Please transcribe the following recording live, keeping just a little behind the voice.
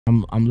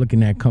I'm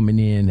looking at coming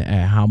in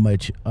at how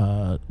much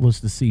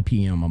what's the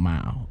CPM a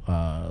mile?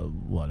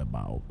 What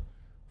about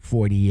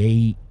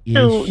 48 ish?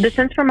 So the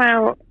cents per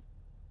mile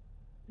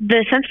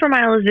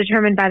is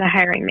determined by the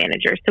hiring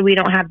manager. So we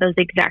don't have those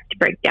exact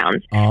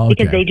breakdowns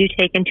because they do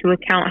take into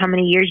account how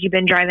many years you've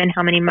been driving,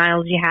 how many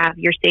miles you have,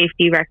 your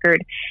safety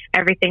record,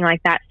 everything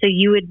like that. So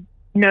you would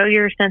know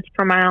your cents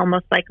per mile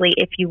most likely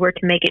if you were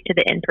to make it to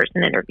the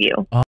in-person interview.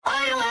 All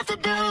you have to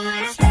do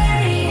is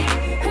stay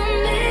a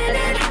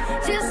minute,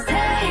 just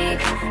take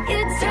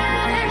your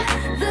time.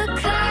 The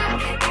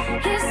clock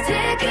is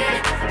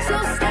ticking, so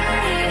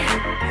stay.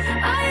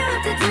 All you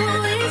have to do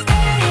is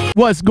stay.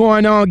 What's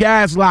going on,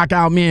 guys?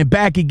 Lockoutmen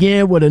back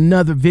again with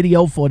another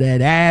video for that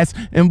ass,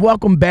 and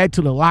welcome back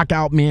to the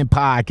Lockoutmen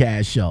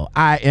Podcast Show.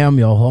 I am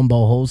your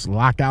humble host,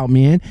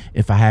 Lockoutmen.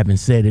 If I haven't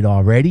said it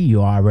already,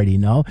 you already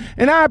know,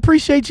 and I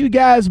appreciate you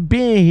guys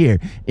being here.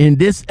 In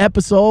this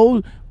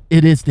episode,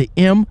 it is the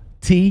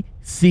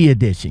MTC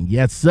edition.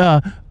 Yes,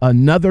 sir.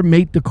 Another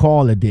Make the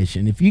Call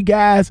edition. If you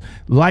guys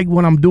like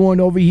what I'm doing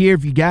over here,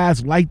 if you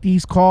guys like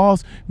these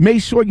calls,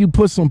 make sure you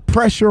put some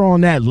pressure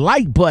on that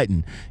like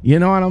button. You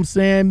know what I'm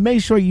saying?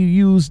 Make sure you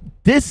use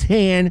this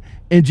hand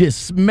and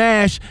just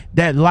smash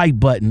that like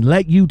button.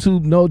 Let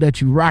YouTube know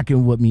that you're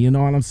rocking with me. You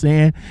know what I'm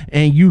saying?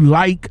 And you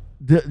like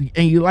the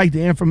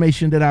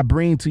information that I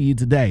bring to you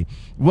today.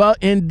 Well,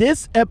 in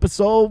this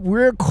episode,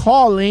 we're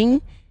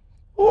calling.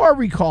 Who are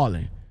we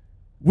calling?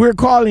 We're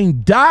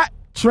calling dot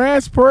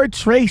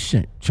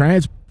transportation.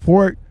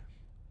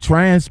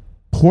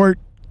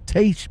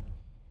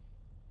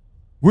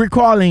 We're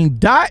calling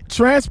dot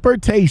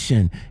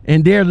transportation,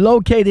 and they're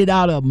located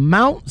out of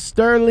Mount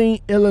Sterling,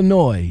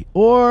 Illinois,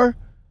 or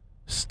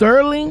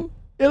Sterling,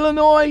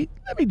 Illinois.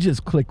 Let me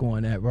just click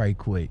on that right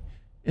quick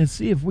and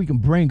see if we can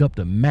bring up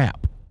the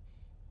map.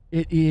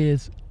 It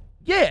is,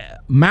 yeah,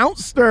 Mount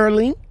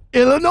Sterling,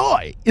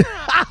 Illinois.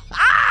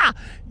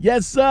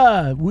 Yes,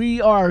 sir.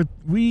 We are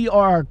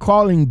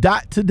calling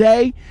Dot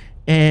today,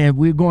 and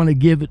we're going to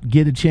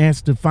get a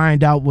chance to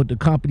find out what the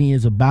company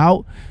is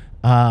about.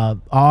 I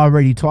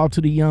already talked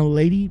to the young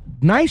lady.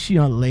 Nice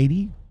young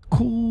lady.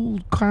 Cool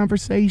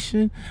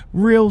conversation.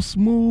 Real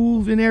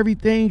smooth and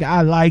everything.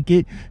 I like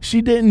it.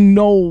 She didn't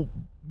know,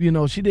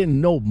 she didn't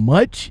know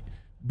much,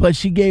 but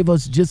she gave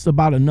us just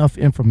about enough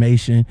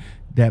information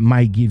that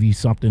might give you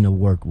something to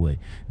work with.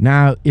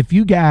 Now, if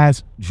you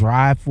guys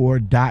drive for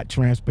Dot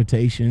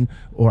Transportation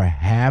or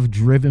have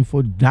driven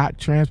for Dot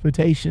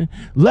Transportation,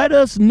 let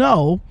us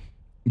know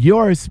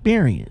your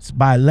experience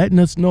by letting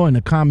us know in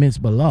the comments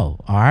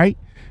below. All right.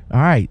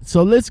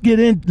 So let's get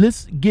in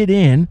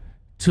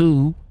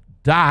to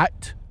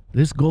Dot.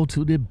 Let's go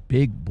to the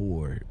big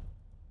board.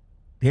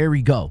 There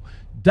we go.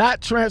 Dot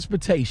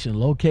Transportation,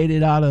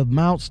 located out of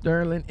Mount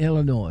Sterling,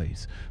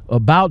 Illinois.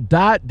 About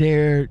Dot,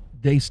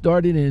 they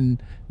started in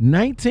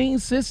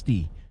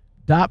 1960.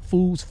 Dot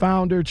Foods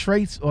founder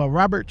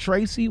Robert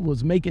Tracy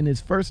was making his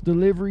first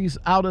deliveries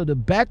out of the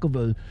back of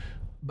a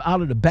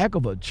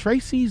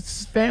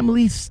Tracy's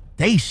family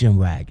station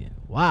wagon.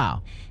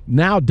 Wow.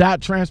 Now Dot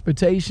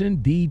Transportation,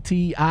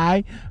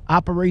 DTI,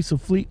 operates a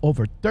fleet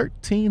over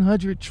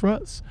 1,300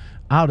 trucks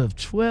out of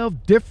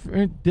 12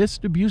 different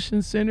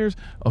distribution centers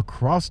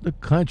across the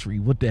country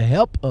with the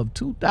help of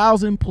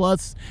 2,000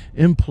 plus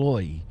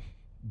employees.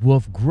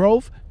 With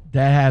growth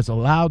that has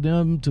allowed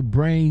them to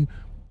bring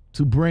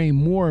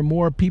more and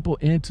more people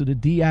into the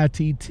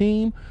DIT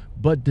team.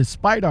 But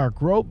despite our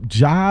growth,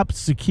 job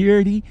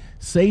security,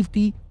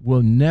 safety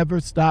will never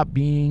stop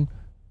being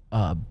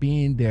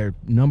their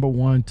number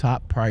one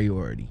top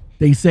priority.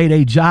 They say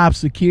their job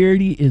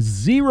security is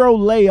 0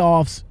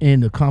 layoffs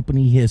in the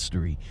company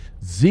history.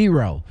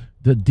 0.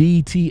 The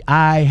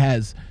DTI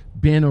has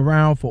been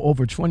around for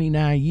over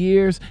 29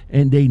 years,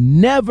 and they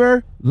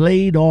never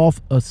laid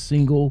off a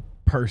single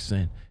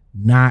person.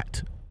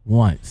 Not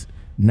once.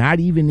 Not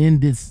even in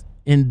this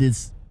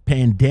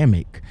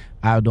pandemic.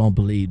 I don't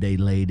believe they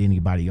laid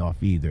anybody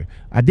off either.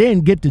 I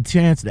didn't get the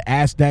chance to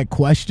ask that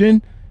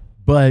question,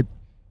 but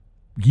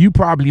you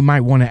probably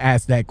might want to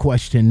ask that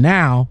question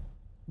now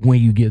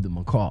when you give them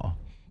a call.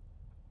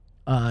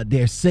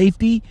 Their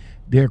safety,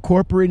 their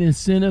corporate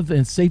incentive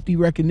and safety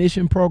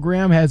recognition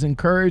program has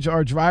encouraged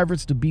our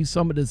drivers to be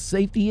some of the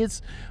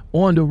safetiest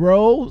on the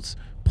roads.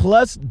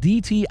 Plus,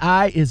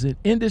 DTI is an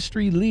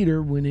industry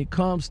leader when it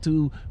comes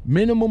to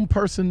minimum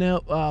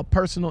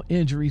personal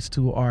injuries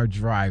to our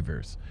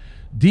drivers.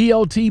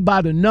 DOT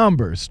by the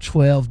numbers: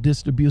 12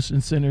 distribution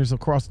centers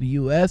across the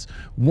U.S.,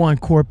 1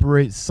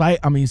 corporate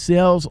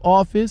sales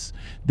office.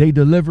 They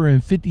deliver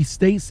in 50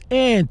 states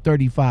and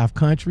 35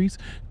 countries,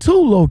 2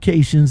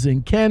 locations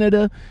in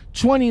Canada,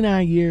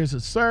 29 years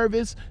of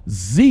service,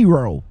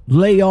 0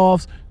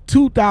 layoffs,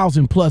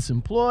 2,000 plus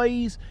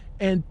employees,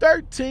 and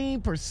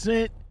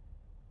 13%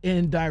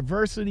 in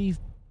diversity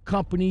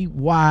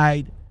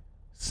company-wide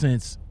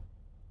since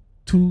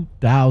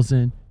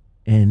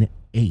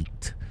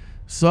 2008.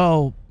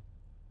 So,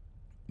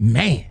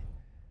 man,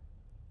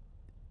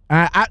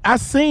 I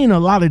seen a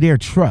lot of their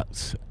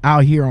trucks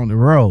out here on the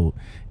road,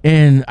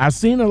 and I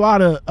seen a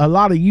lot of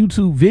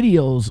YouTube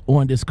videos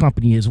on this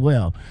company as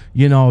well.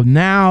 You know,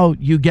 now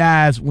you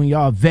guys, when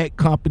y'all vet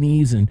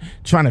companies and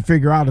trying to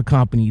figure out a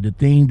company, the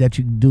thing that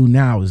you do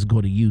now is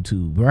go to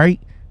YouTube, right?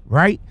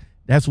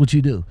 That's what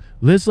you do.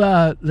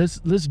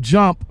 Let's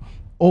jump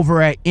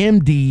over at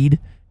Indeed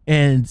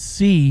and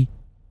see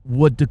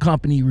what the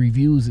company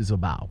reviews is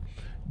about.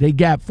 They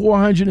got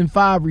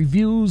 405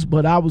 reviews,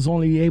 but I was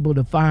only able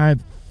to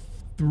find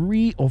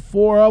 3 or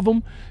 4 of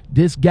them.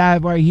 This guy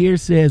right here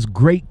says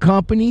great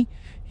company.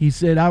 He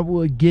said I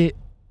would give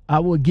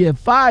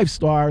 5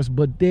 stars,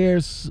 but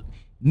there's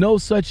no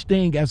such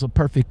thing as a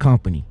perfect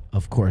company.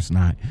 Of course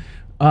not.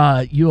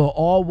 You'll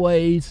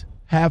always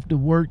have to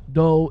work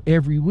though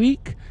every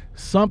week.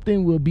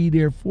 Something will be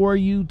there for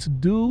you to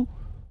do.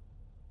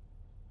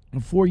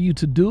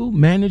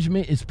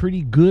 Management is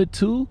pretty good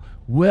too.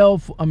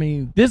 Well, I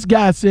mean, this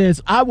guy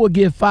says I will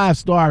give 5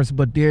 stars,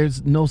 but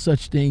there's no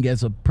such thing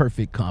as a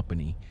perfect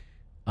company.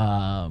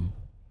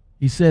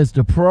 He says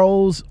the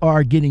pros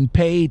are getting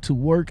paid to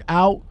work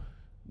out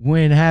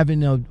when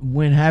having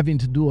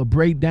to do a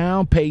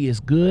breakdown. Pay is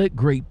good.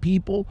 Great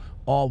people,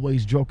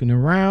 always joking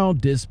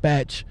around.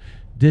 Dispatch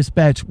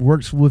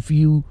works with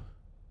you.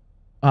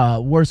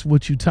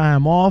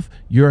 Time off.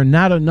 You're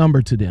not a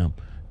number to them.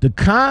 The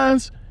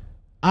cons,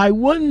 I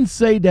wouldn't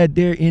say that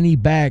there are any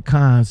bad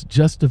cons,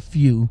 just a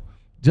few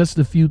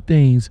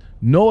things.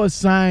 No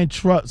assigned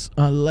trucks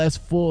unless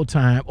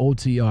full-time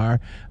OTR.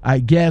 I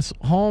guess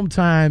home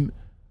time,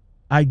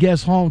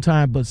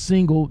 but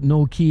single,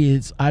 no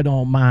kids, I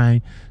don't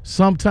mind.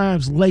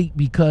 Sometimes late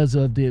because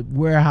of the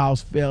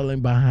warehouse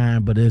failing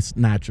behind, but it's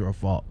not your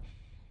fault.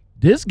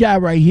 This guy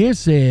right here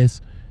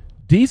says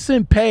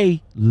decent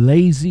pay,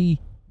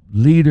 lazy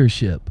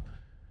leadership.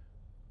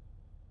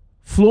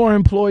 Floor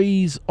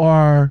employees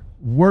are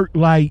work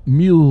like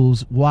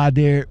mules while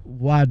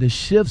the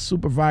shift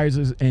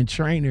supervisors and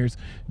trainers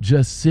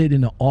just sit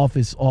in the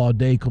office all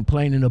day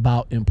complaining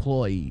about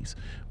employees,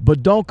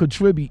 but don't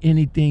contribute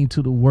anything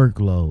to the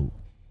workload.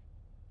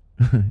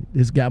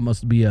 This guy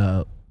must be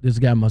a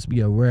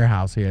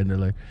warehouse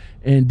handler.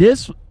 And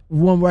this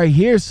one right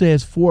here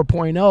says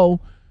 4.0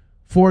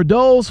 for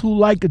those who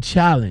like a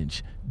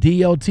challenge.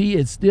 DOT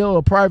is still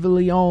a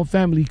privately owned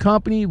family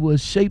company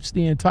which shapes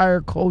the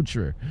entire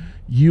culture.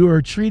 You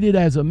are treated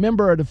as a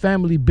member of the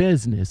family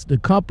business. The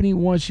company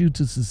wants you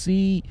to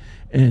succeed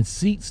and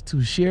seeks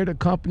to share the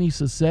company's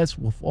success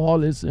with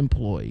all its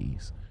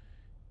employees.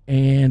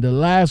 And the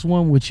last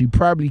one, which you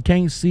probably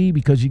can't see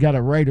because you got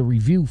to write a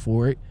review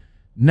for it.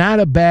 Not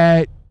a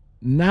bad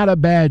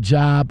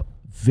job.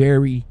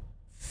 Very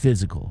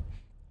physical.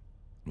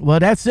 Well,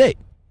 that's it.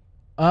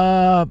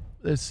 Let's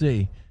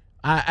see.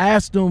 I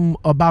asked them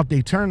about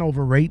their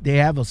turnover rate. They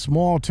have a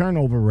small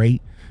turnover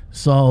rate.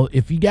 So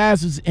if you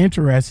guys is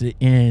interested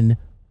in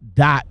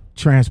DOT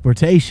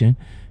transportation,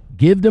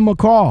 give them a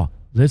call.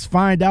 Let's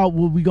find out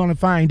what we're going to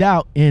find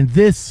out in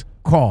this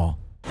call.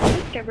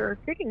 Discover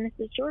Recruiting, this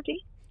is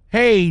Georgie.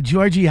 Hey,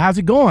 Georgie, how's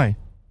it going?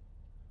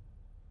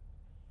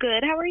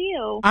 Good. How are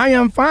you? I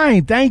am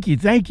fine. Thank you.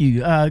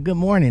 Good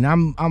morning.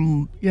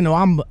 I'm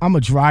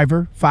a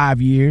driver,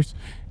 5 years,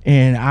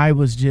 and I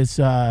was just,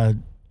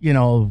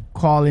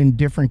 calling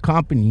different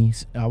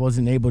companies. I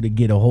wasn't able to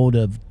get a hold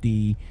of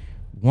the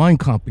one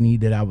company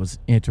that I was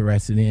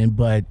interested in,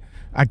 but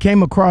I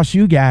came across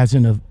you guys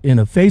in a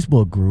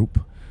Facebook group,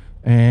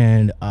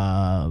 and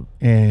I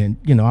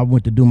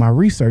went to do my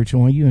research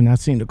on you, and I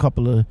seen a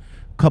couple of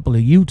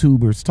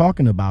YouTubers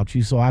talking about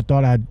you, so I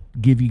thought I'd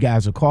give you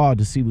guys a call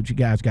to see what you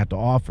guys got to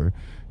offer.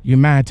 You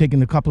mind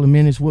taking a couple of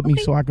minutes with me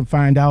so I can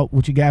find out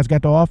what you guys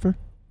got to offer?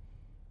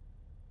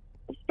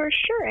 For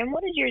sure. And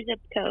what is your zip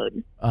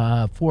code?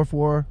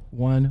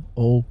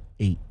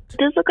 44108. It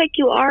does look like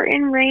you are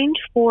in range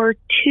for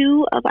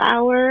 2 of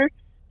our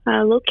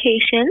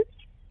locations.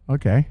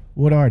 Okay.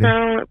 What are they?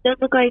 It does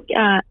look like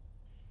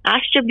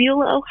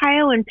Ashtabula,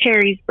 Ohio, and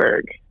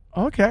Perrysburg.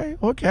 Okay.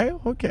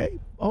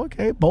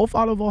 Both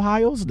out of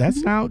Ohio's. That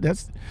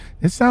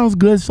sounds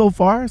good so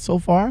far.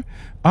 All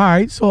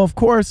right. So of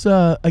course,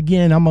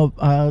 again,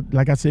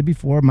 like I said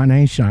before, my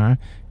name's Sean,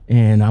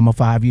 and I'm a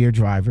 5-year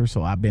driver.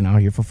 So I've been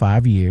out here for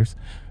 5 years.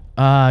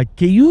 I've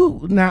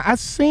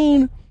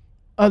seen.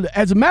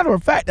 As a matter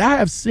of fact, I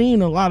have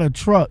seen a lot of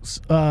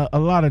trucks, a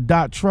lot of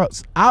DOT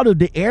trucks out of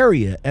the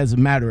area, as a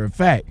matter of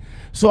fact.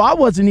 So I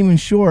wasn't even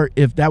sure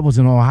if that was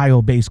an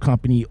Ohio-based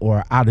company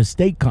or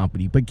out-of-state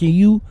company. But can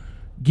you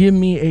give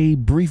me a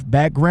brief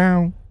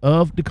background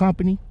of the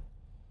company?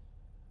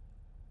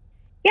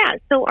 Yeah,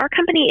 so our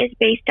company is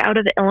based out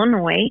of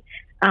Illinois.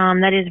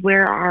 That is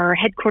where our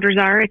headquarters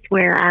are. It's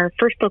where our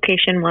first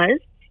location was.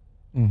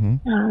 Mm-hmm.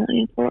 Let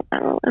me pull up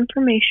that little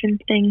information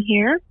thing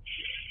here.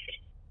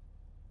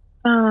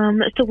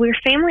 So we're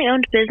a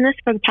family-owned business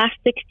for the past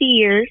 60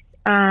 years.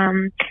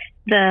 The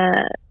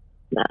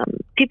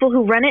people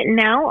who run it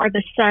now are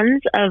the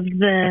sons of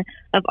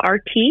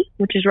RT,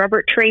 which is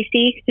Robert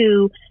Tracy,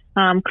 who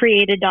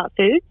created Dot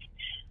Foods.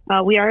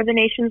 We are the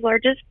nation's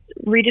largest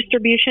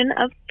redistribution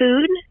of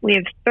food. We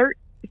have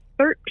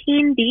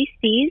 13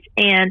 DCs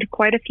and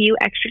quite a few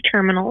extra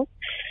terminals.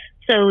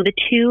 So the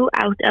 2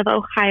 out of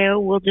Ohio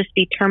will just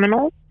be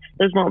terminals.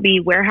 Those won't be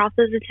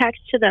warehouses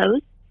attached to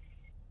those.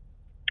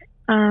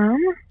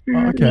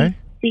 Let me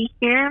see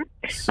here.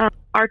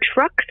 Our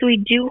trucks, we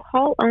do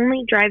haul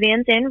only dry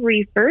vans and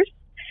reefers,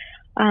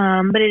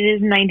 but it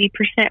is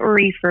 90%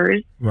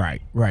 reefers.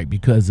 Right,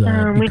 because of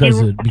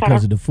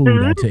the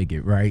food, I take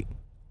it, right?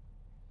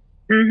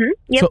 Mm-hmm.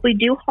 Yep, so, we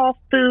do haul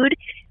food,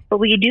 but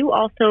we do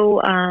also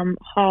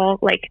haul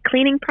like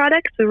cleaning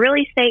products. We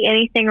really say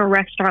anything a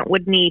restaurant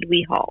would need,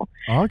 we haul.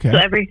 Okay. So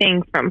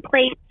everything from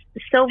plates,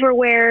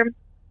 silverware,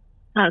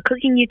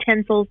 cooking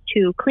utensils,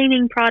 to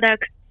cleaning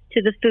products,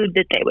 to the food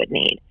that they would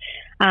need.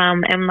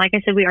 And like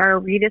I said, we are a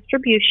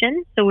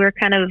redistribution, so we're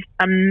kind of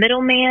a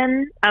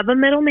middleman of a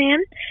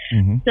middleman.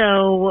 Mm-hmm.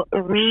 So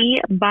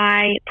we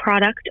buy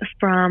product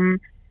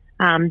from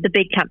the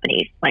big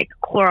companies like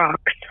Clorox,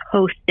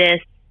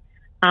 Hostess,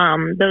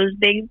 those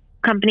big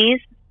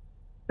companies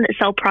that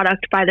sell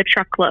product by the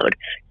truckload.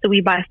 So we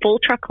buy full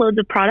truckloads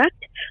of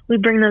product, we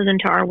bring those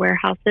into our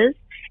warehouses,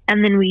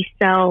 and then we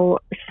sell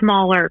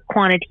smaller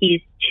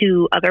quantities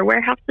to other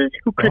warehouses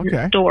who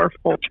couldn't store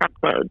full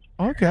truckloads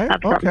of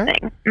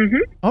something. Mm-hmm.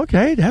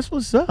 Okay, that's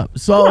what's up.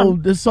 So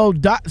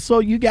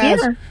you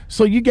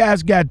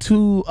guys got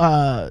two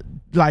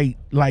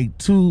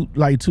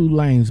two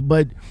lanes,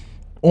 but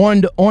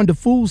on the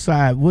food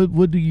side,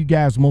 what do you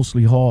guys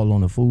mostly haul on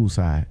the food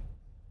side?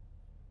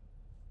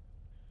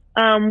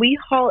 We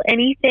haul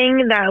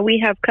anything that we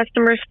have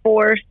customers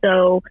for.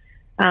 So,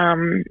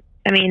 I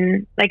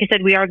mean, like I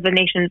said, we are the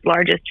nation's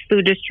largest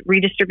food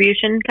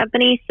redistribution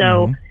company.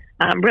 So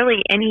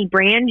really any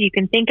brand you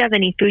can think of,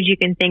 any food you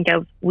can think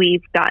of,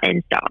 we've got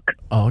in stock.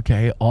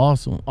 Okay,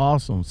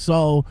 awesome.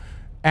 So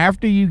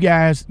after you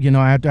guys,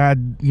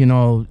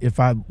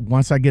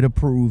 once I get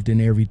approved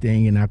and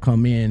everything and I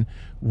come in,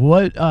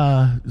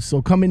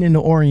 so coming into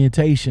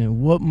orientation,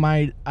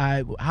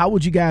 how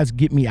would you guys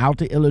get me out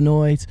to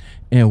Illinois,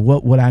 and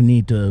what would I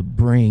need to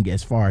bring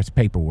as far as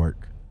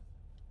paperwork?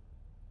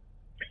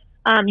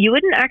 You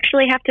wouldn't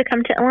actually have to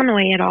come to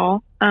Illinois at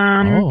all.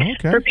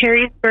 For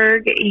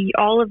Perrysburg,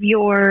 all of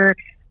your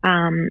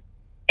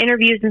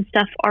interviews and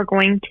stuff are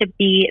going to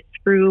be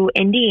through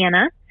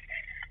Indiana.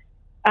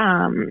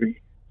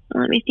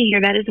 Let me see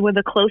here. That is where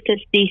the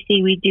closest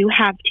DC we do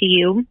have to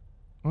you.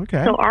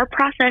 Okay. So our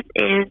process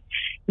is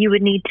you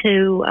would need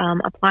to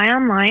apply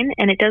online,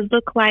 and it does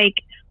look like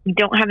we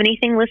don't have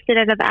anything listed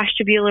out of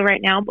Ashtabula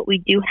right now, but we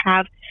do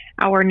have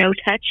our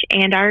no-touch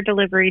and our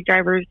delivery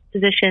drivers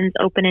positions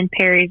open in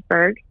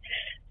Perrysburg.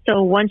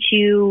 So once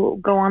you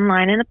go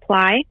online and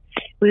apply,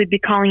 we would be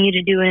calling you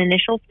to do an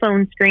initial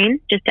phone screen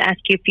just to ask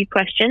you a few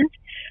questions.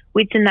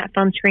 We'd send that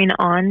phone screen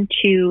on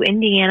to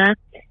Indiana.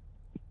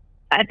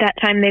 At that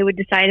time, they would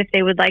decide if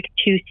they would like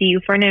to see you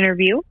for an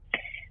interview.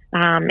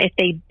 If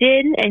they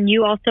did, and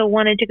you also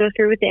wanted to go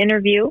through with the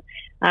interview,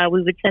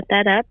 we would set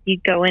that up.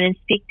 You'd go in and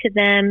speak to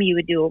them. You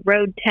would do a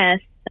road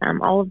test,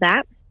 all of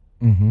that.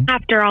 Mm-hmm.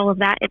 After all of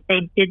that, if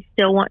they did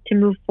still want to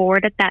move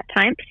forward at that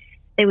time,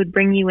 they would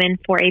bring you in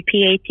for a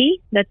PAT.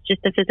 That's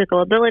just a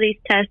physical abilities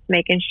test,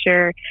 making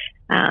sure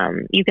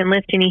you can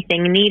lift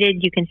anything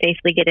needed, you can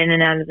safely get in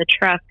and out of the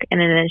truck, and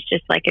then it's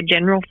just like a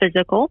general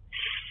physical.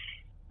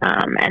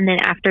 And then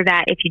after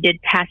that, if you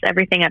did pass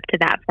everything up to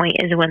that point,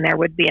 is when there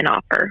would be an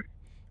offer.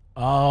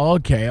 Oh,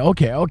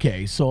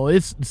 okay. So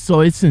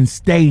it's in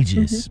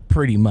stages,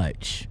 pretty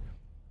much.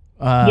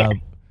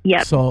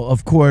 Yep. So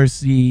of course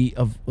the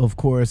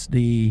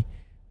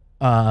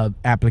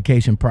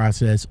application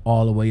process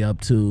all the way up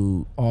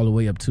to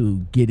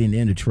getting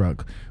in the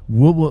truck.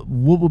 What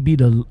would be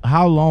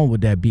how long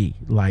would that be?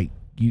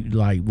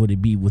 Would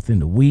it be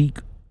within a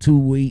week, 2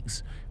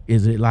 weeks?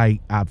 Is it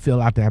like I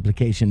fill out the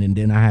application and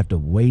then I have to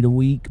wait a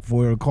week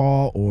for a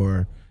call,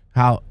 or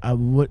how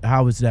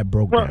is that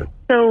broken down?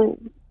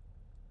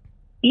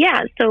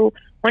 So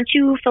once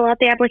you fill out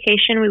the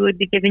application, we would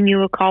be giving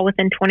you a call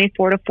within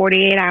 24 to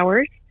 48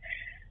 hours.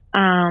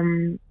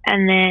 And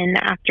then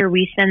after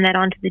we send that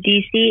on to the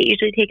DC, it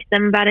usually takes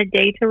them about a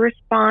day to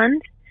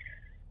respond.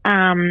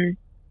 And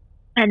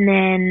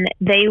then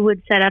they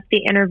would set up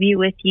the interview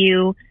with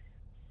you.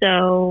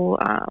 So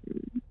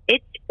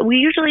we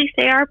usually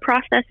say our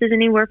process is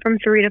anywhere from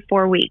 3 to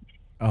 4 weeks.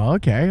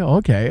 Okay.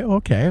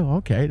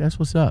 That's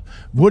what's up.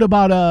 What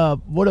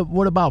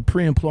about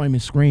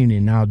pre-employment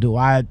screening? Now, do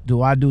I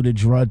do the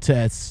drug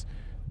tests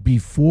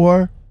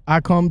before I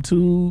come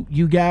to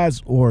you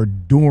guys, or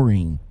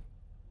during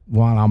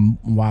while I'm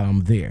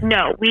there?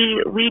 No,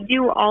 we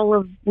do all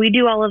of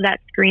that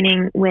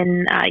screening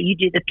when you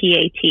do the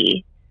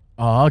PAT.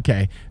 Oh,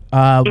 okay.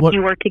 If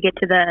you were to get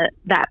to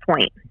that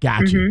point.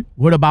 Gotcha. Mm-hmm.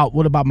 What about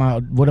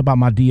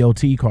my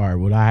DOT card?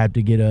 Would I have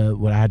to get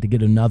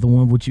another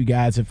one with you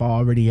guys if I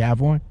already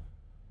have one?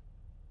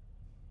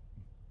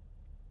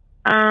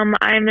 I'm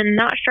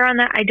not sure on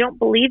that. I don't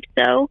believe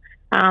so.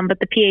 But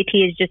the PAT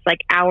is just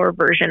like our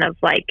version of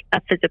like a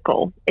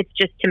physical. It's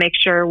just to make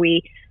sure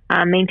we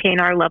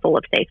maintain our level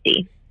of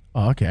safety.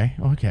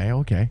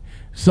 Okay.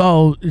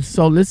 So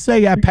let's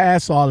say I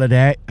pass all of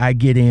that. I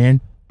get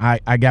in.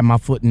 I got my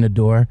foot in the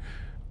door.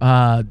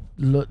 The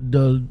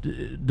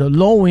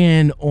low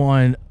end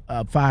on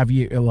a 5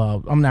 year.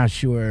 Well, I'm not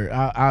sure.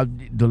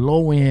 The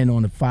low end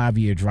on a 5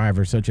 year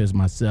driver, such as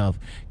myself,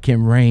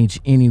 can range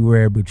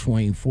anywhere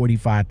between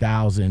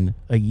 45,000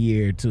 a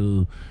year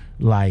to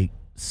like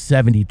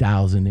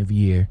 70,000 a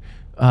year.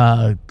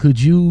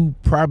 Could you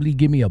probably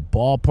give me a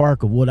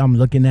ballpark of what I'm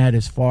looking at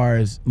as far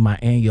as my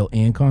annual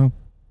income?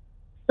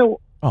 So,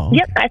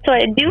 Yep. So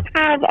I do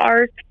have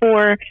ours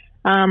for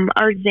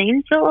our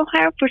Zanesville,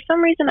 Ohio. For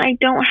some reason, I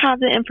don't have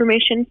the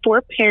information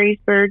for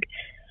Perrysburg.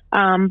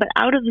 But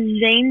out of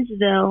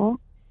Zanesville,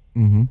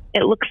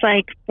 it looks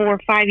like for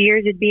 5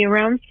 years, it'd be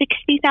around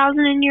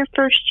 60,000 in your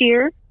first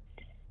year.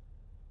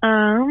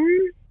 So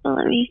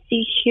let me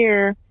see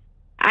here.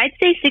 I'd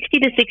say 60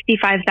 to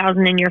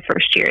 65,000 in your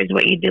first year is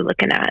what you'd be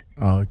looking at.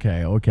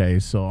 Okay.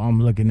 So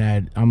I'm looking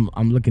at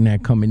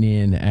coming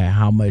in at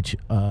how much?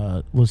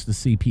 What's the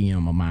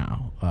CPM a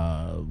mile?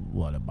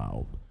 What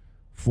about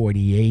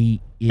 48?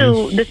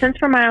 So the cents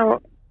per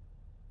mile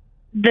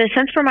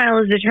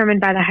is determined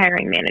by the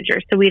hiring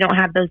manager. So we don't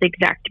have those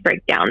exact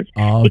breakdowns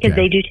because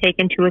they do take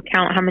into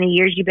account how many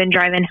years you've been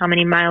driving, how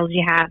many miles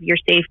you have, your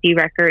safety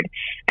record,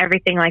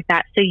 everything like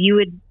that. So you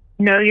would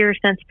know your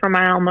cents per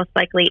mile most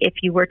likely if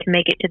you were to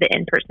make it to the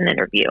in-person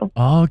interview.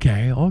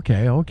 Okay.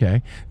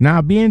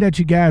 Now, being that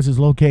you guys is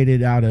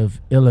located out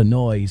of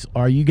Illinois,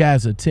 are you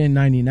guys a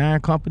 1099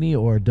 company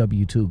or a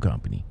W-2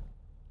 company?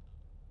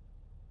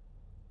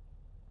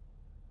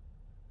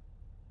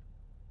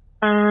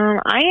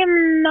 I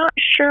am not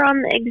sure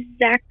on the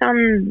exact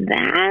on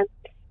that.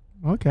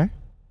 Okay.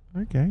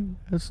 I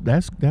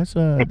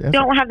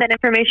don't have that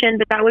information,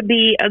 but that would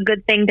be a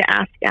good thing to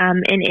ask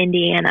in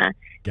Indiana.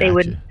 Gotcha. They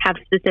would have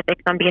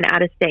specifics on being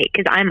out of state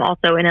because I'm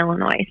also in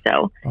Illinois.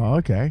 So.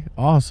 Okay,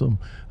 awesome.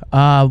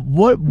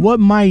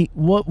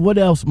 What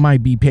else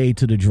might be paid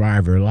to the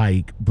driver,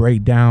 like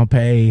breakdown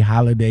pay,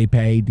 holiday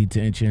pay,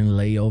 detention,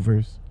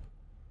 layovers?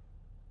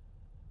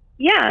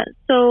 Yeah,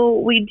 so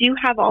we do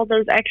have all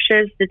those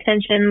extras: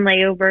 detention,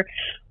 layover.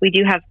 We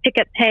do have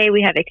pickup pay.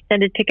 We have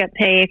extended pickup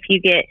pay if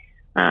you get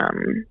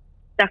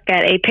stuck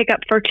at a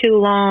pickup for too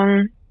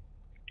long.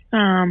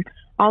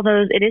 All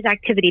those, it is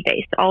activity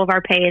based. All of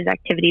our pay is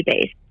activity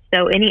based.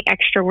 So any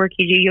extra work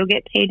you do, you'll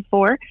get paid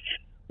for.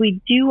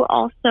 We do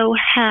also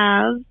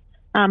have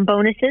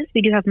bonuses. We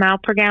do have mile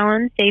per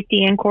gallon,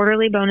 safety, and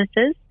quarterly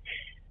bonuses.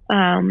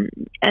 And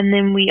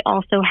then we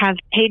also have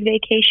paid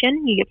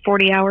vacation. You get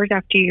 40 hours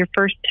after your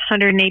first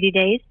 180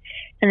 days,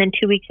 and then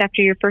 2 weeks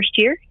after your first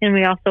year. And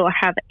we also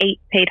have 8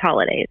 paid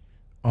holidays.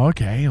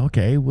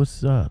 Okay.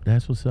 What's up?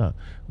 That's what's up.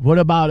 What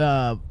about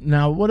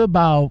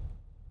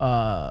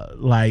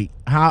like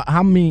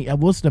how many?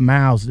 What's the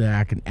miles that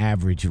I can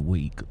average a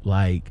week?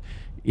 Like,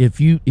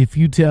 if you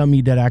tell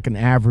me that I can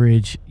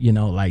average,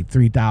 like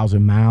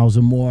 3,000 miles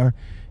or more,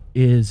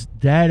 is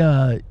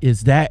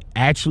that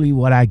actually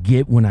what I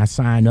get when I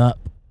sign up,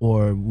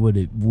 or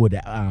would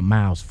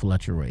miles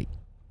fluctuate?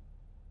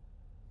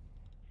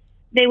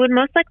 They would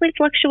most likely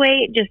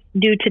fluctuate just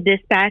due to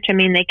dispatch. I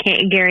mean, they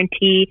can't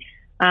guarantee,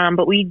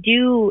 but we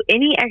do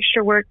any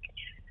extra work.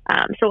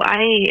 So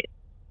I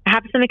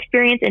have some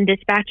experience in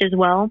dispatch as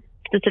well,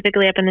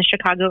 specifically up in the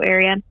Chicago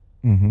area.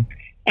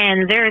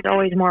 And there is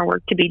always more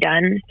work to be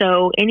done.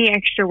 So any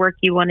extra work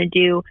you want to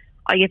do,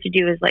 all you have to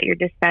do is let your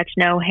dispatch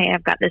know, hey,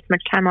 I've got this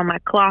much time on my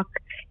clock.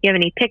 You have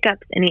any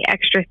pickups, any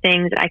extra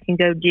things I can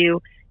go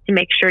do to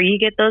make sure you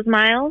get those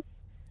miles.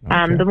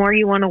 The more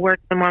you want to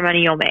work, the more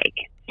money you'll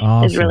make.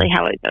 Awesome. Is really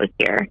how it goes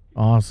here.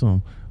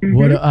 Awesome.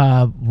 What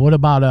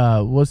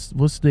about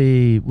what's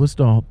the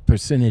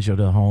percentage of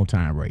the home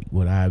time rate?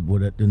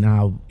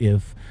 Now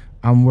if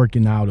I'm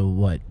working out of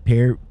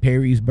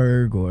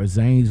Perrysburg or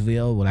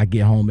Zanesville, would I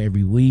get home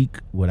every week?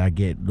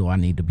 Do I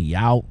need to be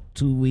out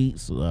 2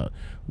 weeks?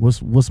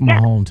 What's my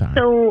home time?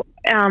 So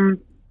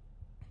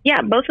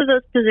both of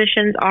those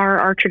positions are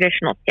our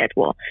traditional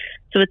schedule.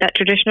 So with that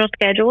traditional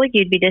schedule,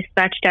 you'd be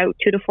dispatched out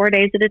 2 to 4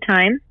 days at a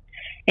time,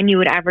 and you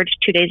would average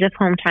 2 days of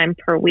home time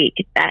per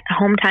week. That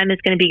home time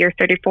is going to be your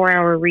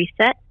 34-hour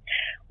reset.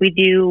 We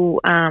do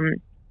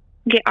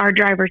get our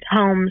drivers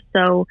home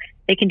so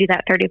they can do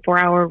that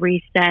 34-hour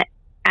reset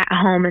at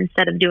home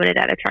instead of doing it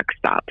at a truck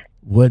stop.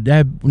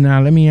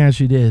 Now let me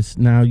ask you this.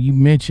 Now you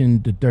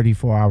mentioned the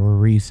 34-hour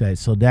reset,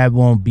 so that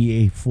won't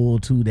be a full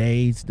 2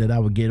 days that I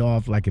would get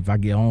off. Like if I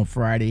get home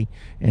Friday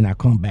and I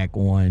come back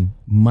on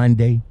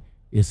Monday,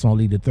 it's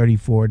only the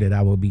 34 that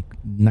I will be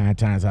 9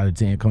 times out of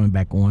 10 coming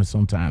back on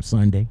sometime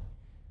Sunday.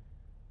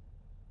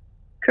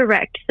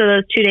 Correct. So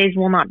those 2 days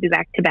will not be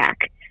back to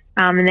back,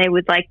 and they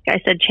would, like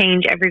I said,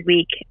 change every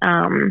week,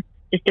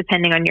 just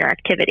depending on your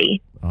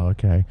activity.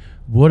 Okay.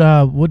 What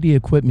the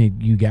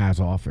equipment you guys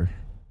offer?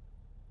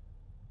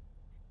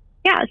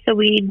 Yeah, so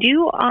we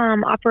do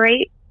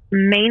operate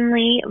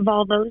mainly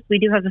Volvos. We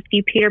do have a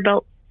few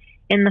Peterbilts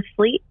in the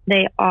fleet.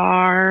 They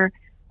are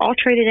all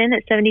traded in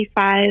at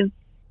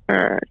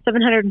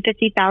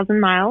 750,000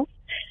 miles.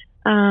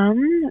 Let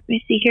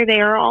me see here. They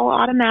are all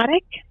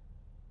automatic.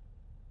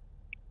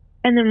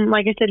 And then,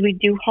 like I said, we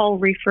do haul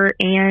reefer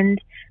and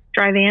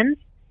dry vans,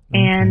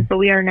 but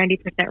we are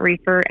 90%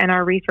 reefer, and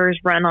our reefers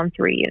run on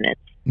 3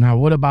 units. Now,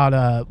 what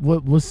about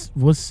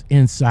what's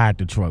inside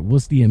the truck?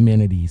 What's the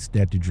amenities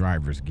that the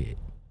drivers get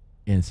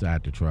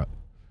inside the truck?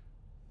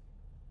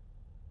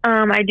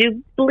 I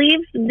do believe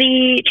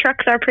the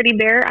trucks are pretty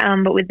bare,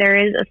 but there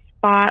is a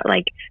spot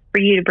like for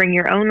you to bring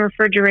your own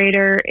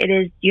refrigerator.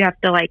 You have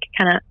to like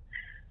kind of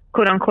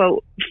quote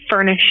unquote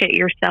furnish it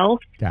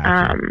yourself.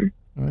 Gotcha.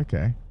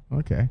 Okay.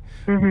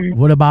 Mm-hmm.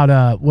 What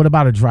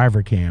about a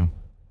driver cam?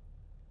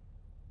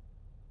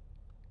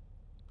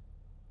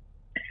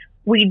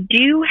 We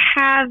do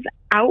have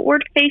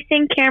outward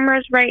facing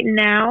cameras right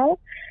now.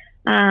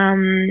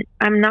 I'm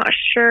not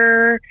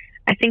sure.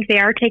 I think they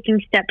are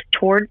taking steps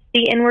towards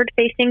the inward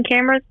facing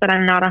cameras, but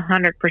I'm not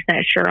 100%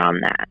 sure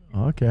on that.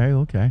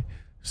 Okay.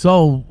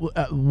 So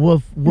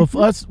with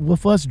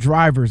us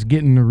drivers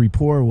getting the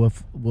rapport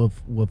with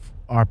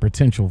our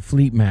potential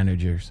fleet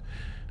managers,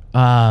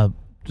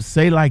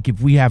 say like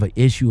if we have an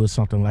issue or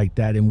something like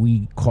that and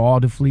we call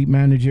the fleet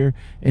manager,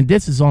 and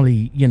this is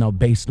only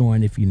based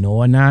on if you know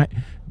or not,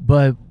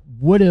 but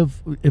what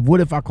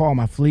if I call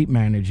my fleet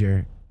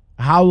manager,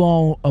 how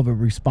long of a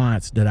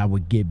response that I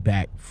would get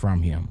back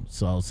from him?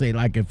 So say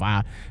like if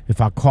I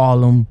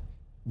call him,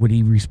 would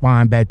he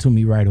respond back to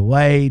me right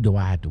away? Do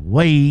I have to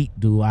wait?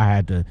 Do I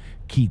have to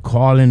keep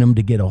calling him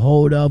to get a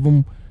hold of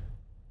him?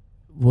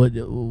 What?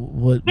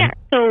 Yeah.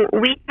 So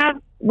we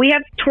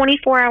have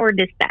 24-hour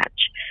dispatch.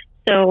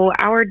 So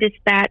our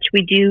dispatch,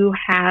 we do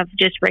have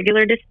just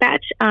regular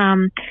dispatch,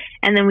 and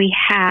then we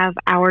have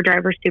our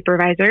driver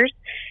supervisors,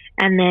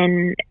 and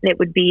then it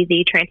would be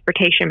the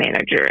transportation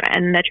manager,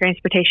 and the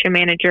transportation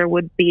manager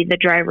would be the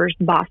driver's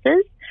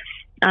bosses.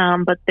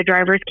 But the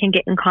drivers can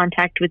get in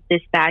contact with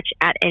dispatch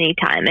at any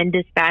time. And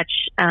dispatch,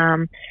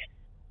 there's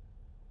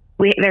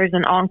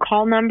an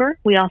on-call number.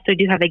 We also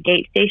do have a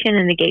gate station,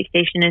 and the gate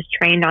station is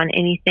trained on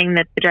anything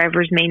that the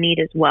drivers may need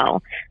as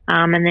well.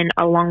 And then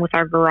along with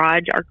our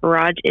garage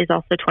is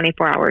also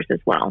 24 hours as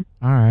well.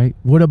 All right.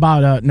 What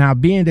about, now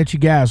being that you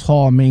guys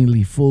haul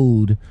mainly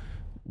food,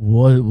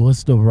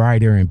 what's the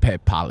rider and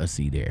pet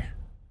policy there?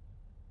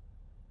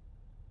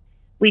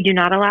 We do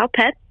not allow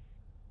pets.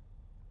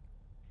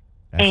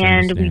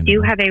 And we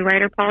do have a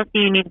rider policy.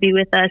 You need to be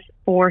with us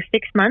for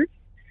 6 months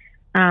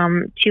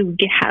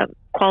to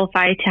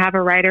qualify to have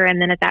a rider. And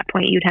then at that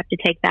point, you'd have to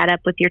take that up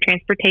with your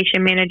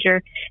transportation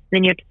manager.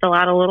 Then you have to fill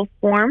out a little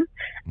form.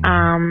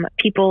 Mm-hmm.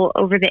 People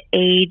over the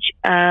age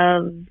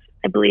of,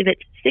 I believe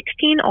it's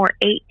 16 or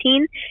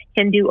 18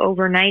 can do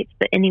overnights,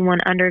 but anyone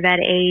under that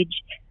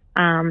age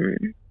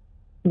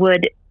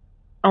would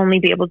only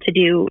be able to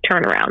do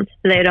turnarounds.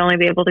 So they'd only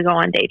be able to go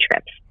on day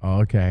trips.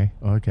 Okay.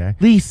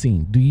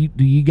 Leasing. Do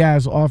you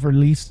guys offer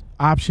lease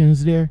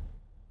options there?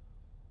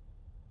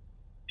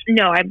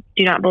 No, I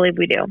do not believe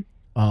we do.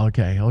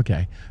 Okay. All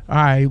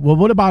right. Well,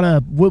 what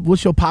about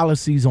what's your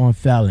policies on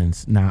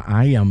felons? Now,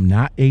 I am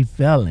not a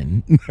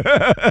felon,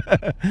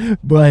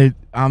 but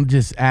I'm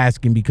just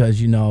asking because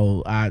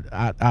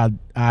I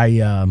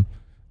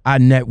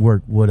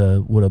network with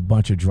a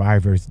bunch of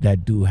drivers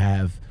that do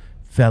have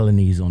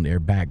felonies on their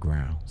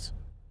backgrounds.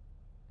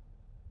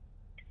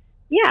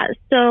 Yeah,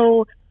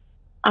 so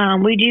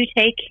we do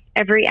take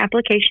every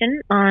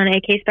application on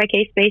a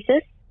case-by-case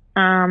basis.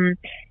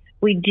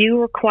 We do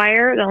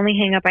require, the only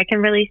hang-up I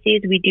can really see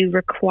is we do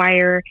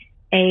require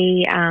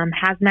a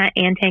hazmat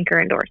and tanker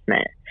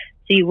endorsement.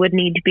 So you would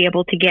need to be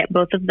able to get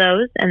both of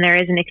those, and there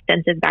is an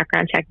extensive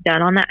background check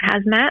done on that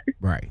hazmat.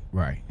 Right.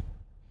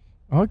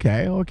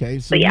 Okay.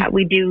 So yeah,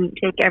 we do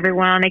take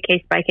everyone on a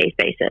case-by-case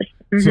basis.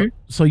 Mm-hmm.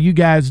 So you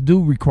guys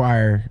do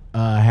require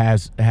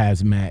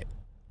hazmat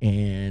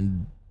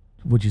and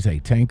what'd you say,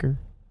 tanker?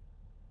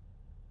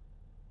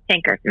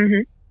 Tanker.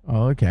 Mm-hmm.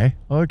 Oh, okay.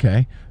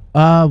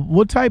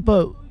 What type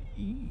of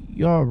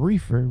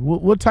reefer?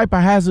 What type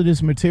of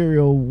hazardous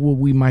material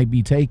we might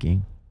be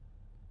taking?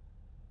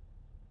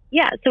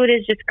 Yeah, so it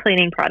is just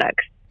cleaning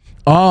products.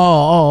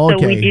 Oh,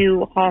 okay. So we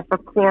do haul for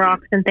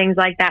Clorox and things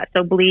like that.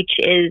 So bleach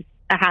is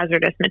a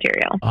hazardous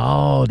material.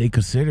 Oh, they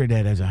consider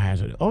that as a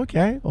hazard.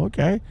 Okay.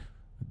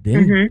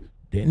 Didn't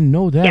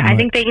know that. Yeah, much. I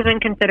think they even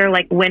consider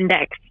like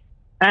Windex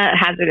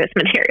hazardous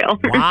material.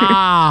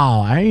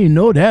 Wow, I didn't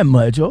know that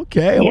much.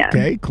 Okay.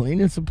 Yeah.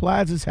 Cleaning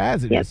supplies is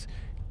hazardous. Yep.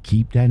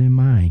 Keep that in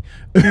mind.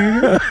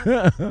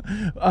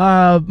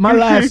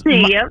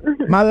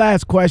 My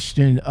last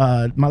question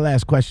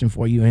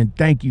for you, and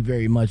thank you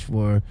very much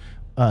for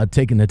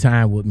taking the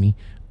time with me.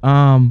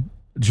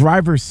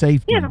 Driver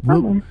safety. Yeah, no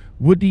problem.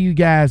 What do you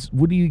guys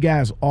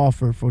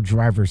offer for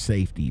driver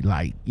safety?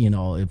 Like,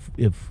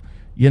 if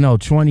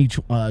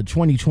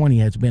 2020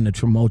 has been a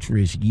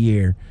tumultuous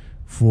year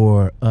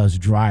for us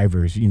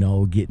drivers,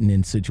 getting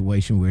in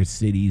situation where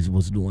cities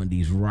was doing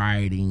these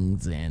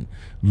riotings and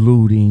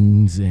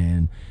lootings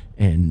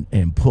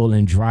and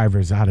pulling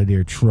drivers out of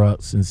their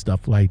trucks and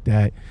stuff like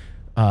that.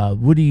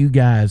 What do you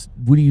guys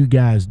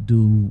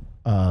do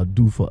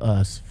for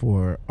us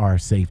for our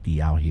safety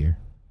out here?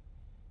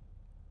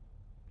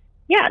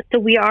 Yeah, so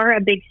we are a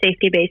big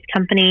safety-based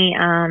company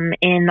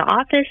in the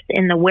office,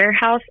 in the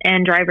warehouse,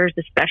 and drivers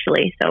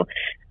especially. So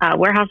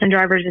warehouse and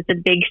drivers is a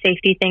big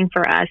safety thing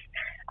for us.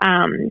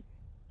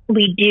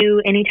 We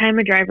do, anytime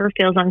a driver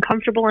feels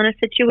uncomfortable in a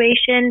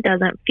situation,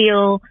 doesn't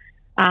feel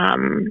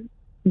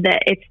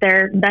that it's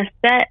their best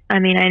bet. I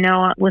mean, I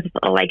know with,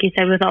 like you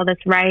said, with all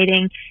this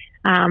rioting,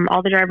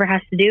 all the driver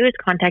has to do is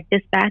contact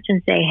dispatch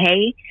and say,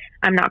 hey,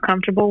 I'm not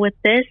comfortable with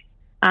this,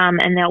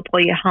 and they'll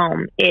pull you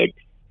home. It's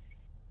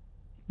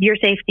your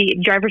safety,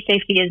 driver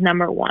safety is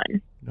number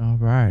one. All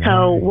right.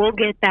 So we'll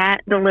get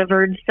that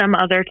delivered some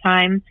other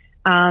time.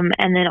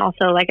 And then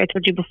also, like I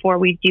told you before,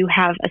 we do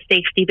have a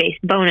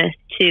safety-based bonus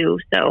too.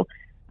 So,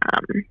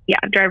 yeah,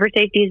 driver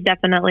safety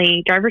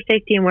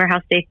and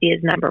warehouse safety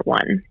is number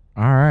one.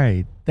 All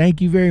right.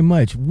 Thank you very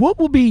much. What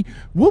will be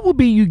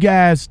you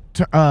guys'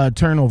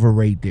 turnover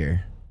rate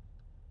there?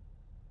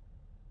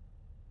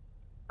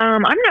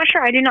 I'm not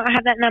sure. I do not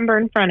have that number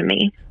in front of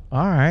me.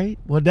 All right.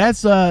 Well,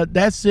 that's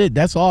it.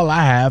 That's all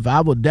I have.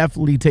 I will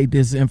definitely take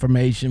this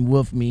information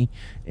with me,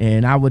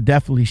 and I would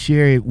definitely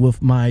share it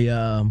with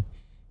my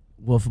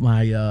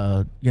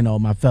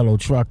my fellow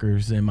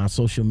truckers and my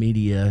social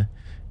media,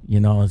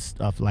 and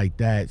stuff like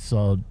that.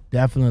 So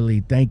definitely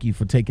thank you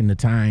for taking the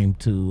time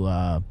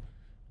to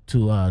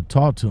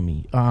talk to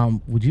me.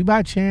 Would you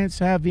by chance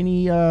have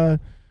any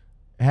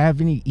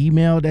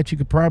email that you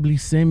could probably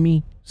send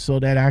me so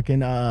that I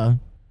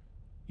can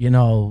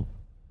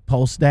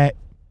post that?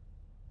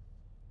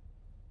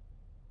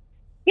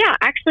 Yeah,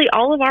 actually,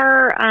 all of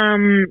our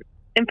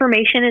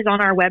information is on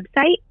our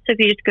website. So if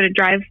you just go to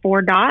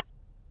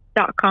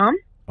drive4dot.com.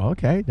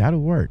 Okay, that'll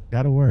work.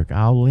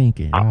 I'll link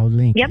it.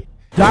 Yep.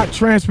 Dot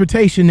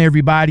Transportation,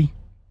 everybody.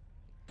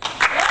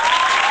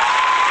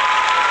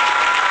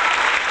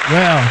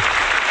 Well,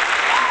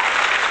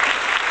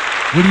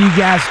 what do you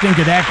guys think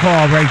of that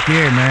call right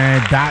there,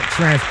 man? Dot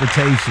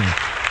Transportation.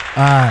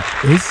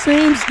 It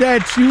seems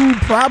that you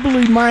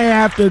probably might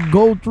have to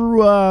go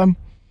through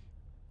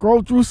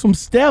some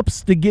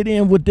steps to get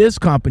in with this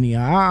company.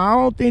 I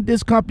don't think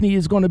this company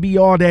is going to be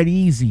all that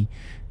easy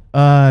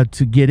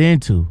to get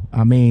into.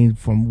 I mean,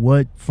 from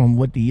what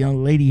the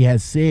young lady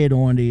has said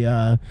on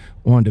the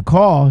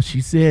call,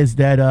 she says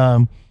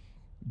that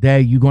that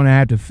you're going to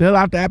have to fill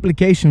out the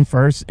application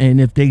first,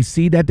 and if they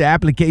see that the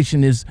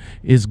application is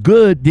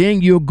good,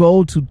 then you'll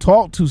go to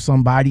talk to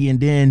somebody, and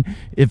then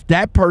if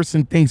that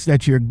person thinks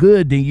that you're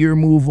good, then you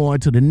move on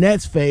to the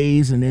next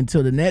phase, and then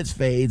to the next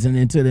phase, and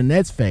then to the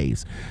next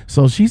phase.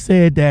 So she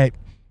said that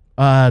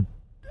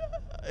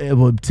it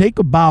would take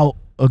about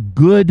a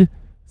good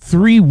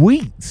 3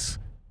 weeks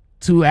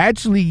to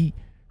actually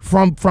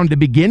from the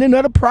beginning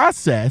of the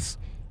process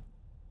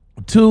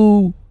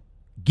to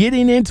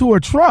getting into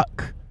a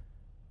truck.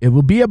 It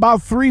will be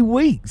about 3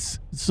 weeks.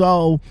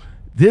 So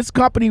this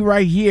company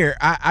right here,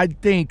 I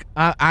think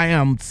I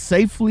am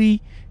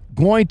safely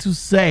going to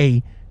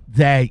say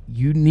that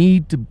you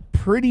need to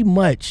pretty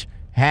much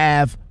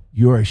have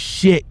your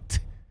shit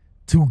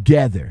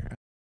together.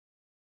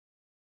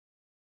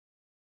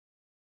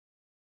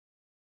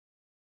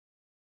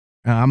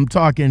 I'm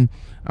talking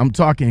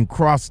dot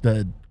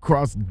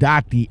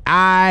the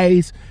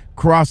I's,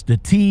 cross the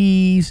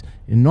T's,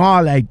 and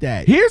all like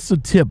that. Here's a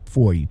tip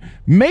for you.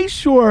 Make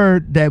sure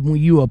that when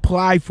you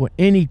apply for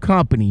any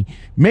company,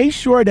 make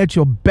sure that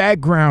your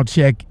background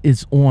check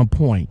is on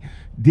point.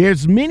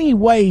 There's many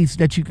ways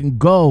that you can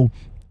go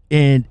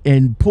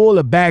and pull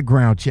a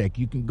background check.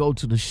 You can go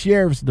to the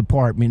sheriff's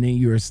department in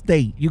your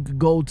state. You could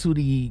go to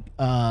the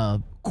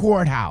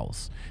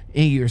courthouse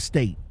in your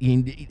state.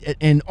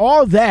 And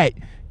all that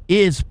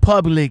is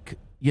public.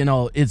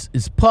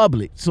 It's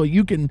public, so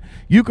you can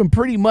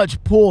pretty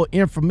much pull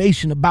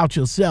information about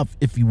yourself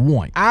if you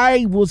want.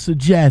 I will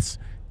suggest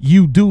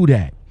you do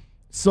that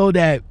so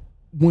that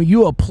when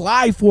you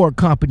apply for a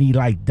company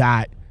like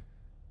Dot,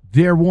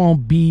 there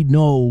won't be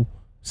no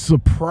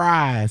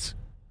surprise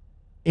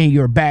in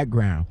your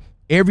background.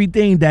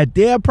 Everything that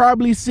they'll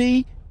probably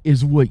see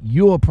is what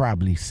you'll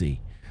probably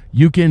see.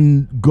 You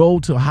can go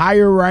to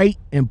Hire Right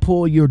and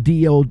pull your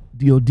DOT and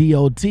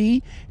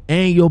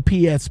your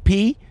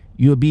PSP.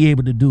 You'll be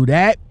able to do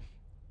that.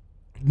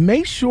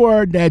 Make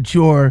sure that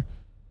you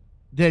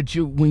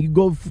when you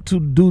go to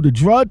do the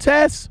drug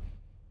test,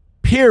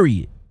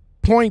 period,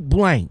 point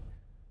blank,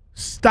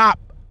 stop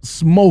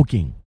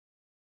smoking.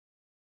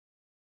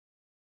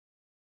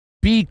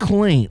 Be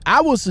clean.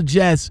 I would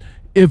suggest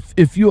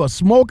if you're a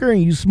smoker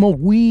and you smoke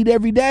weed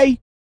every day,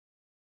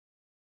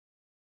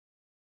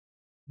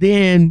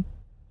 then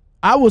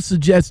I would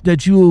suggest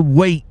that you would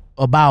wait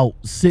about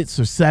 6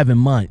 or 7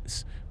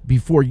 months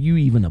before you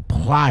even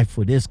apply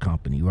for this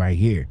company right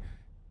here.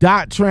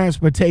 Dot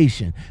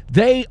Transportation.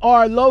 They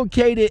are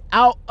located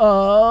out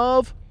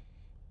of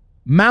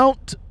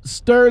Mount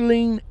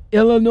Sterling,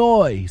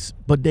 Illinois,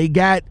 but they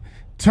got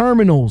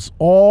terminals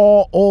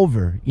all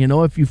over.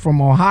 If you're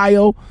from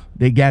Ohio,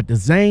 they got the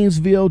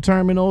Zanesville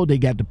terminal, they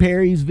got the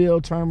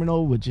Perrysville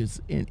terminal, which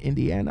is in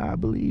Indiana, I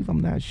believe. I'm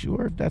not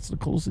sure if that's the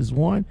closest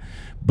one,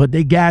 but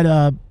they got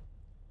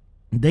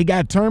They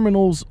got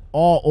terminals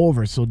all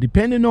over. So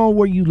depending on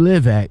where you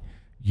live at,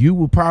 you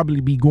will probably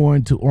be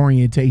going to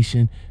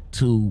orientation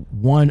to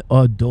one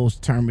of those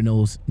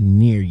terminals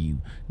near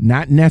you.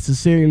 Not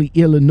necessarily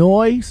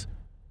Illinois,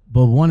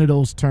 but one of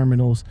those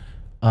terminals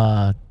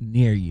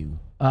near you.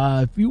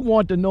 If you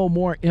want to know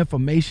more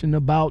information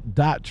about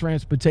Dot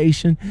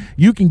Transportation,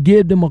 you can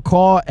give them a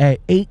call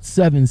at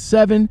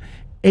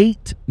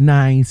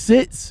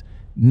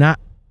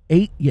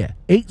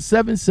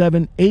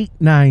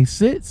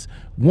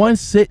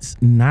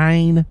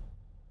 877-896-1692.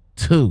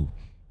 All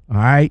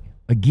right.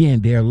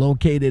 Again, they're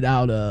located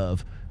out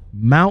of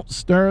Mount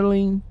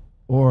Sterling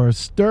or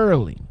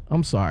Sterling.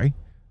 I'm sorry.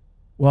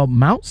 Well,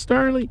 Mount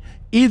Sterling,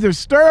 either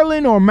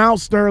Sterling or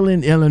Mount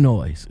Sterling,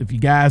 Illinois. If you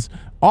guys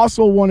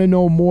also want to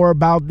know more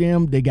about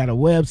them, they got a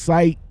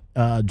website,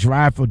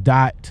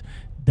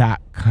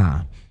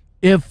 drivefordot.com.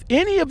 If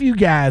any of you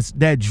guys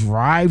that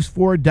drives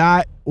for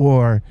Dot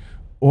or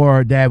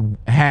that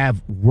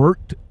have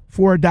worked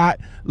for Dot,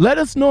 let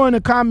us know in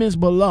the comments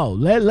below.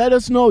 Let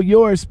us know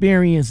your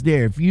experience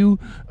there. If you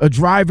a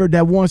driver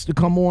that wants to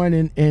come on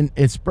and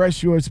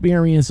express your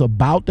experience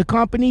about the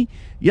company,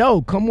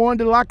 yo, come on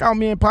to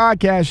Lockoutmen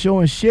Podcast Show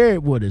and share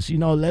it with us. You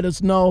know, let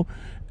us know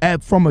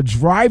from a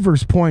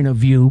driver's point of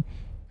view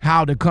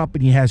how the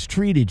company has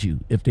treated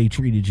you. If they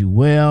treated you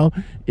well,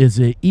 is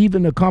it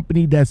even a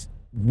company that's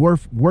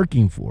worth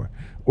working for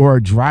or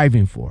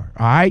driving for?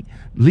 All right,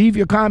 leave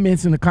your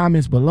comments in the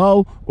comments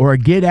below, or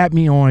get at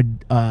me on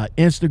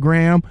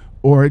Instagram,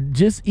 or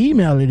just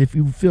email it if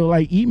you feel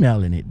like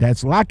emailing it.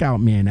 That's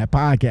Lockoutmen, that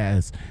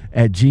podcast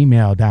at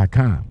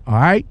gmail.com. All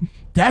right,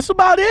 that's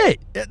about it.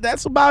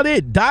 That's about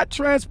it. Dot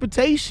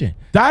Transportation.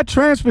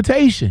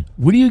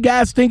 What do you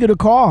guys think of the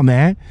call,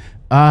 man?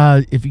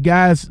 If you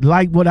guys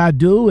like what I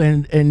do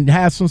and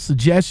have some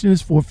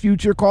suggestions for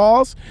future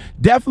calls,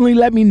 definitely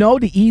let me know.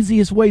 The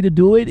easiest way to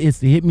do it is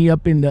to hit me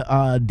up in the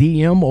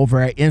DM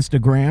over at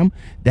Instagram.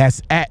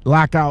 That's at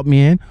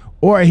Lockoutmen,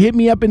 or hit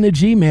me up in the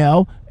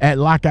Gmail at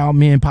at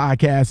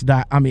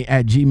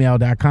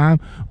gmail.com,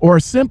 or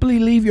simply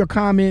leave your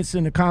comments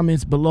in the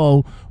comments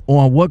below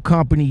on what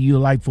company you'd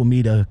like for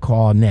me to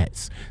call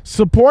next.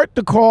 Support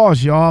the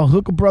cause, y'all.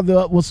 Hook a brother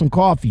up with some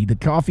coffee. The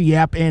coffee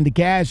app and the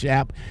Cash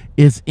app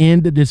is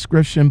in the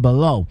description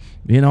below.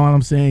 You know what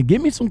I'm saying?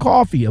 Give me some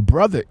coffee. A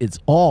brother is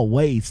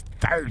always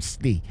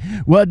thirsty.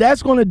 Well,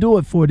 that's going to do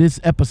it for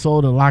this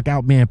episode of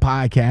Lockoutmen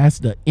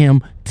Podcast, the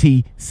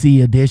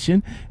MTC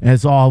edition.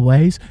 As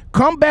always,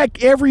 come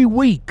back every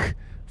week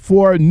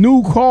for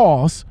new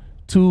calls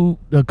to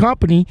the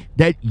company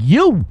that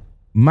you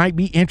might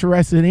be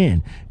interested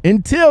in.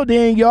 Until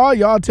then,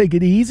 y'all take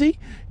it easy.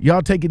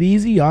 Y'all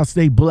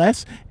stay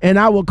blessed, and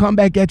I will come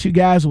back at you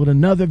guys with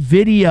another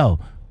video.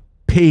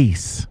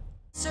 Peace.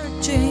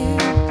 Searching.